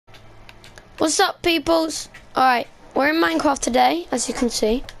What's up, peoples? Alright, we're in Minecraft today, as you can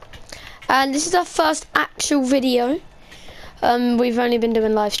see. And this is our first actual video. We've only been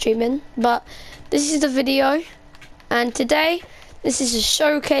doing live streaming, but this is the video. And today, this is a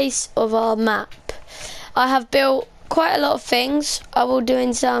showcase of our map. I have built quite a lot of things. I'll be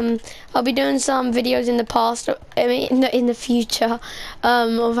doing some videos in the past, in the future,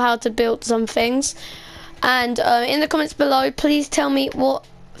 of how to build some things. And in the comments below, please tell me what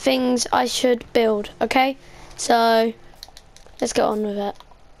things I should build, okay? So, let's get on with it.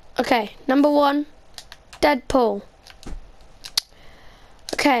 Okay, number 1, Deadpool.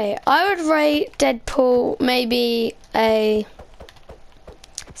 Okay, I would rate Deadpool maybe a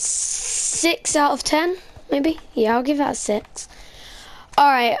 6 out of 10, maybe? Yeah, I'll give that a 6.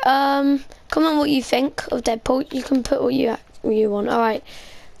 Alright, comment what you think of Deadpool. You can put what you want. Alright,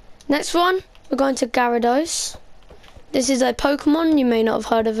 next one, we're going to Gyarados. This is a Pokemon. You may not have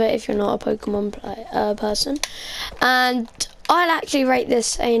heard of it if you're not a Pokemon person. And I'd actually rate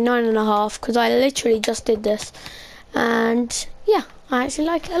this a 9.5 because I literally just did this. And yeah, I actually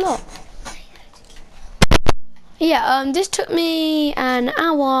like it a lot. Yeah, this took me an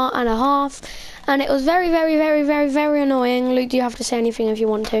hour and a half. And it was very, very, very, very, very annoying. Luke, do you have to say anything if you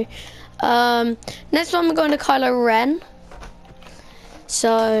want to? Next one, we're going to Kylo Ren.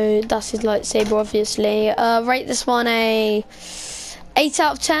 So that's his lightsaber, obviously. Rate this one a 8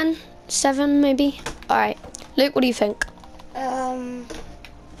 out of 10, 7 maybe. All right, Luke, what do you think? 7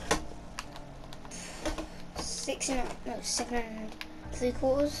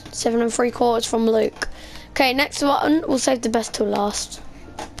 3/4. 7 3/4 from Luke. Okay, next one, we'll save the best till last.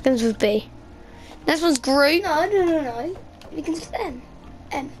 Begins with B. Next one's Groot. No. Begins with M.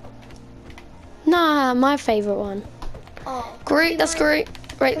 Nah, my favourite one. Oh, Groot, that's Groot.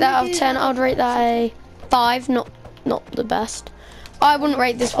 Rate that out of 10. I'd rate that a 5, not the best. I wouldn't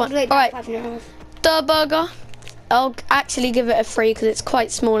rate this one. Alright, the burger. I'll actually give it a 3 because it's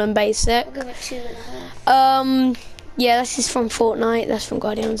quite small and basic. I'll give it 2.5. Yeah, this is from Fortnite. That's from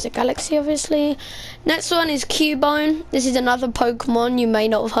Guardians of the Galaxy, obviously. Next one is Cubone. This is another Pokemon. You may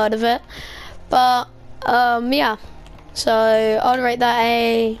not have heard of it. But, yeah. So, I'd rate that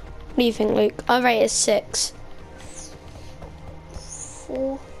a... What do you think, Luke? I'd rate it a 6.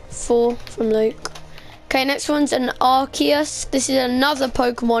 4 from Luke. Okay, next one's an Arceus. This is another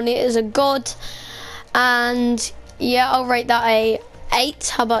Pokemon. It is a god. And yeah, I'll rate that a 8.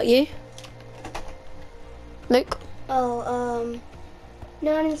 How about you, Luke? 9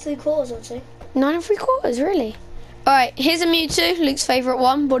 3/4, I'd say. 9 3/4, really? Alright, here's a Mewtwo, Luke's favourite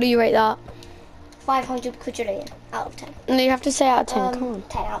one. What do you rate that? 500 quadrillion out of 10. No, you have to say out of 10, come on.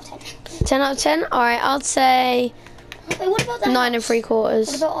 10 out of 10. 10 out of 10? Alright, I'd say... Wait, what about that 9 house? 3/4.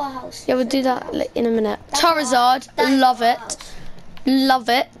 What about our house? Yeah, we'll do that in a minute. That's Charizard, love it. house. Love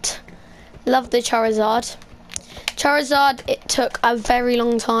it. Love the Charizard. Charizard, it took a very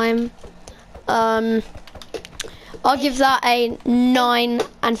long time. I'll give that a 9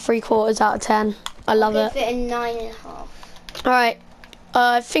 3/4 out of 10. I love it. Give it a 9.5. Alright.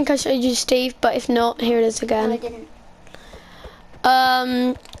 I think I showed you Steve, but if not, here it is No, again. I didn't.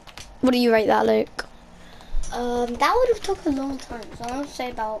 What do you rate that, Luke? That would have took a long time, so I would say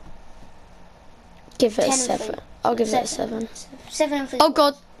about... Give it a 10 7. 3. I'll give it a 7. 7 and 3. Oh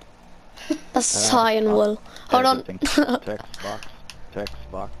god. That's cyan wool. Hold on. Text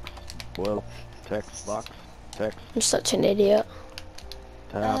box, wool, text box, text. I'm such an idiot.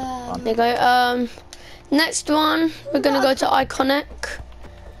 Tab, There you go. Next one, we're gonna go to Iconic.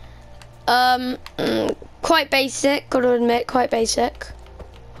 Quite basic, gotta admit, quite basic.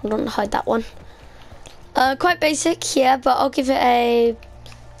 Hold on, hide that one. Quite basic, yeah, but I'll give it a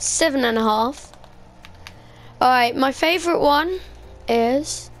 7.5. Alright, my favourite one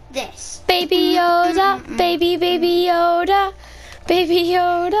is This. Baby Yoda, baby Yoda, baby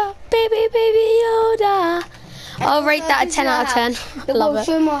Yoda, baby Yoda. I'll rate that a 10 out of 10. Love it.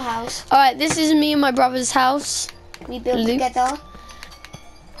 Show my house. Alright, this is me and my brother's house. We built Luke. together.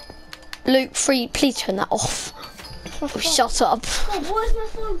 Luke, please turn that off. Oh, shut up. Oh, what is my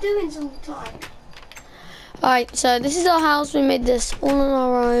phone doing all the time? Alright, so this is our house. We made this all on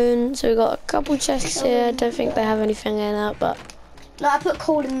our own. So we got a couple chests here. Don't think they have anything in it, but... No, I put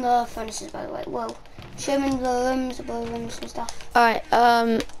coal in the furnaces, by the way. Well, show them in the rooms, the boiler rooms and stuff. Alright,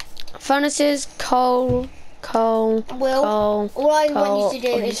 furnaces, coal, Will, coal, all I coal, want you to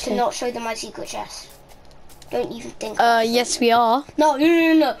do is to obviously. not show them my secret chest. Don't even think about it. Yes we are. No.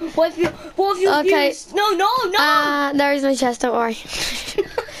 What if you Okay. used... No. There is no chest, don't worry.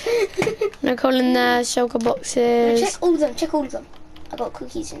 No coal in there, shulker boxes. Check all of them. I got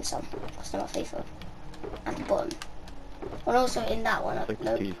cookies in some. That's not my favourite. At the bottom. And also in that one. click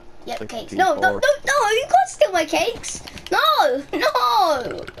No. T. Yep, cakes. 64. No, you can't steal my cakes. No.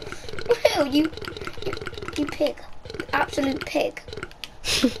 Will, you pig. You absolute pig.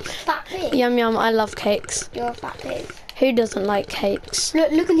 Fat pig. Yum yum, I love cakes. You're a fat pig. Who doesn't like cakes?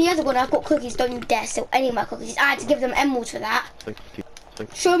 Look in the other one. I've got cookies. Don't you dare steal any of my cookies. I had to give them emeralds for that. 66.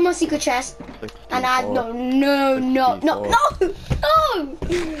 Show them my secret chest. 64. And I no.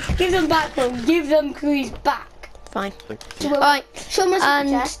 Give them back, bro. Give them cookies back. Fine. 64. Alright, Show my secret And-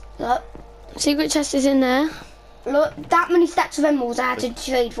 chest. Look. secret chest is in there. Look, that many stacks of emeralds I had to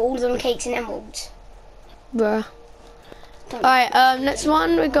trade for all of them cakes and emeralds. Bruh. Alright, next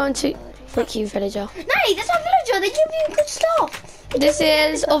one we're going to... Frick you, villager. No, that's not villager. They give you good stuff. This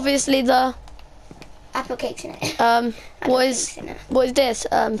is obviously the... Apple cakes in it. what Apple is cakes in it. this?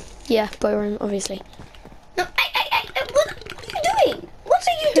 Yeah, boy room, obviously. No, what are you doing? What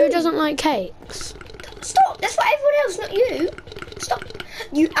are you Who doing? doesn't like cakes? Stop. That's for everyone else, not you. Stop.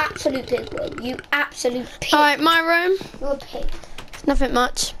 You absolute pig, Will. You absolute pig. Alright, my room. You're a pig. Nothing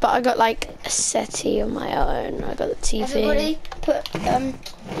much, but I got like a settee of my own. I got the TV. Everybody put,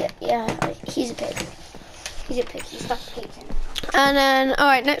 yeah, he's a pig. He's a pig. He's stuffed pigs in it. And then,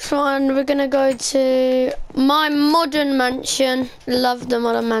 alright, next one, we're gonna go to my modern mansion. Love the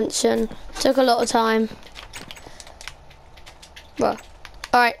modern mansion. Took a lot of time. Well,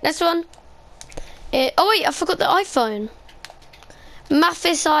 alright, next one. Oh wait, I forgot the iPhone.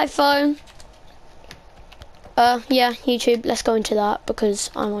 Mathis iPhone. Yeah, YouTube. Let's go into that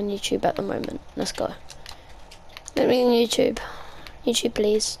because I'm on YouTube at the moment. Let's go. Let me on YouTube. YouTube,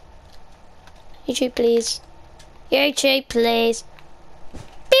 please. YouTube, please. YouTube, please.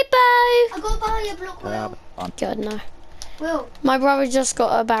 Beepo! I got a barrier block, Will. Tab on. God, no. Will. My brother just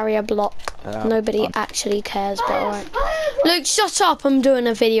got a barrier block. Tab Nobody on. actually cares, but alright. Barrier block. Luke, shut up. I'm doing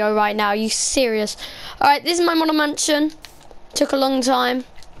a video right now. You serious? Alright, this is my model mansion. Took a long time.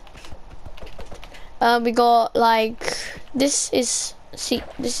 We got like... This is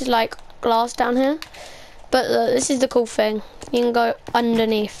like glass down here. But this is the cool thing. You can go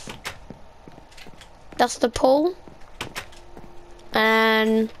underneath. That's the pool.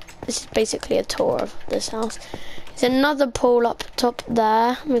 And this is basically a tour of this house. There's another pool up top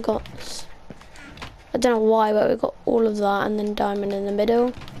there. We got... I don't know why, but we got all of that and then diamond in the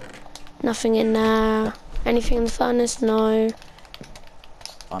middle. Nothing in there. Anything in the furnace? No.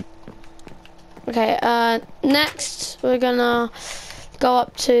 On. Okay, next we're gonna go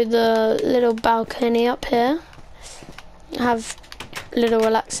up to the little balcony up here. Have a little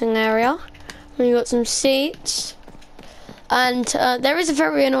relaxing area. We got some seats. And there is a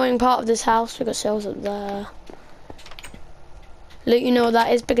very annoying part of this house. We've got shelves up there. Luke, you know what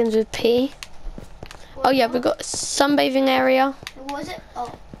that is? Begins with P. Oh yeah, we've got sunbathing area. What was it?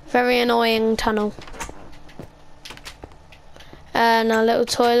 Oh. Very annoying tunnel. And a little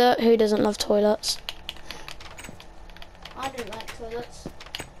toilet. Who doesn't love toilets? I don't like toilets.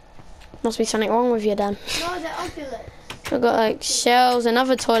 Must be something wrong with you, Dan. No, I don't like toilets. We've got like shelves,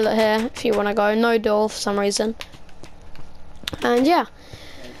 another toilet here if you want to go. No door for some reason. And yeah.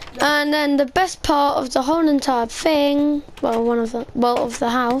 And then the best part of the whole entire thing, of the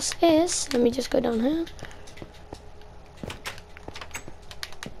house is, let me just go down here.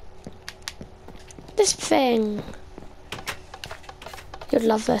 This thing. You'd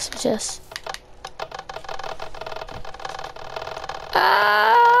love this, just.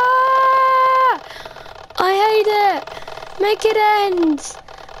 Ah! I hate it. Make it end.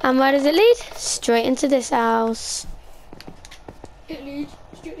 And where does it lead? Straight into this house. It leads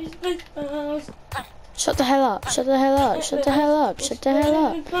straight into this house. Shut the hell up. Shut the hell up. Shut the hell up. Shut the hell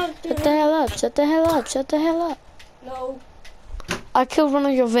up. Shut the hell up. Shut the hell up. Shut the hell up. No. I killed one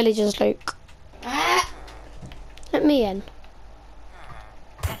of your villagers, Luke. Let me in.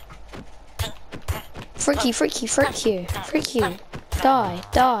 Freak you, freak you, freak you, freak you. Die,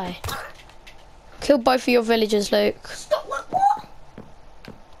 die. Kill both of your villagers, Luke. Stop, what?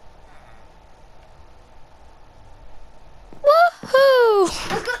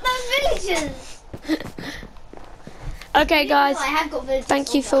 Woohoo! I've got those villagers. Okay, guys. I have got villagers.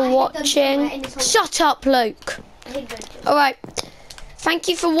 Thank you also. for I hid them somewhere in watching. this whole- Shut up, Luke. I hid villagers. Alright. Thank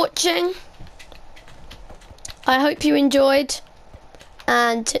you for watching. I hope you enjoyed.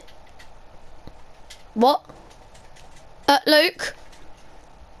 And... What? Luke?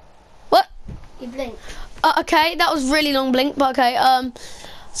 What? You blink. Okay, that was really long blink, but okay.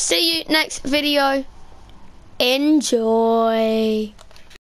 See you next video. Enjoy.